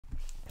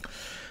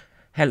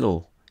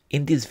Hello,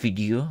 in this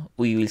video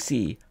we will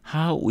see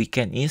how we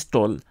can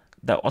install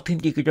the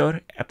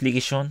Authenticator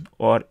application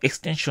or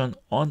extension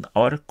on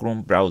our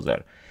Chrome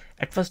browser.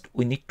 At first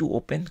we need to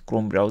open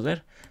Chrome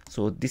browser.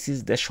 So this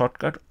is the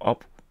shortcut of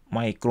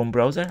my Chrome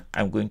browser.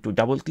 I'm going to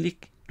double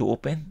click to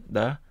open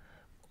the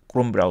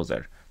Chrome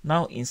browser.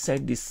 Now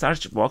inside this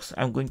search box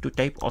I'm going to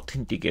type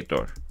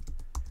Authenticator.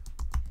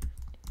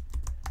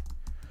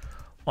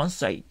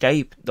 Once I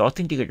type the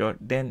Authenticator,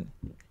 then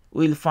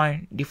we will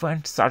find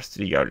different search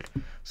result.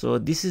 So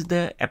this is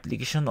the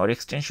application or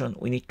extension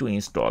we need to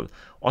install,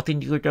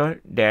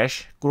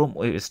 Authenticator-Chrome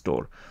Web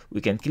Store.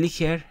 We can click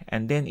here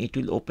and then it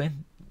will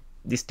open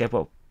this type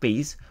of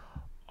page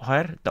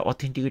where the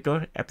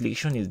Authenticator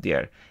application is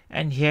there,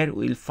 and here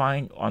we will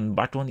find one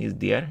button is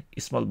there, a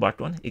small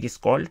button. It is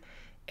called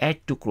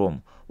Add to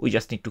Chrome. We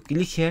just need to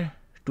click here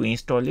to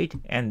install it,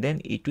 and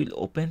then it will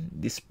open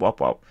this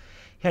pop-up.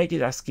 Here it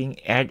is asking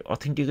Add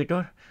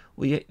Authenticator.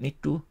 We need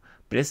to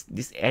press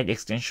this add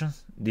extension,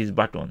 this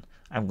button.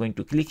 I'm going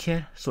to click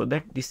here so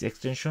that this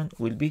extension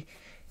will be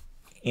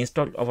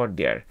installed over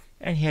there.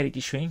 And here it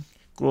is showing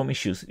Chrome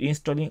issues.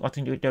 Reinstalling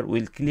Authenticator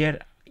will clear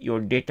your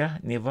data.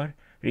 Never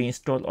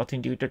reinstall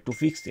Authenticator to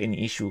fix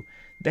any issue.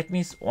 That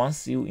means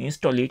once you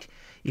install it,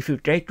 if you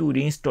try to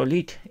reinstall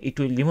it, it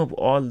will remove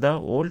all the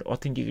old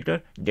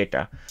Authenticator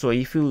data. So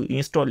if you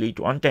install it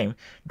one time,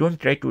 don't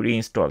try to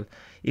reinstall.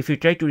 If you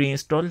try to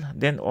reinstall,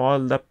 then all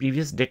the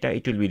previous data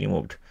it will be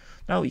removed.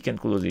 Now we can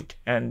close it,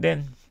 and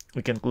then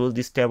we can close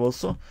this tab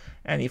also.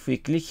 And if we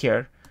click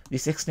here,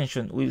 this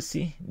extension, we will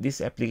see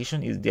this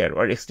application is there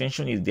or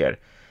extension is there.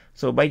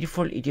 So by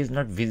default it is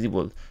not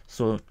visible.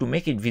 So to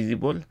make it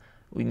visible,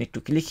 we need to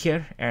click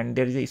here, and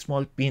there is a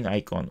small pin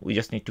icon. We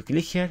just need to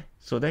click here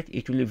so that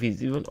it will be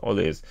visible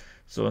always.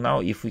 So now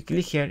if we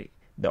click here,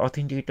 the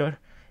Authenticator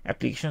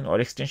application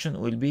or extension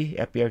will be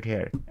appeared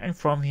here, and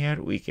from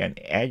here we can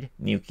add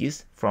new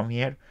keys from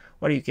here,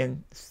 or you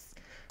can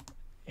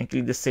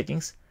click the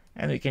settings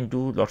and we can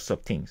do lots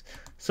of things.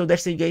 So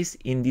that's it guys.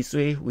 In this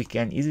way we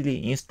can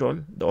easily install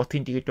the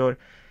Authenticator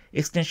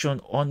extension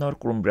on our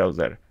Chrome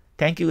browser.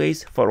 Thank you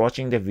guys for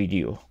watching the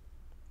video.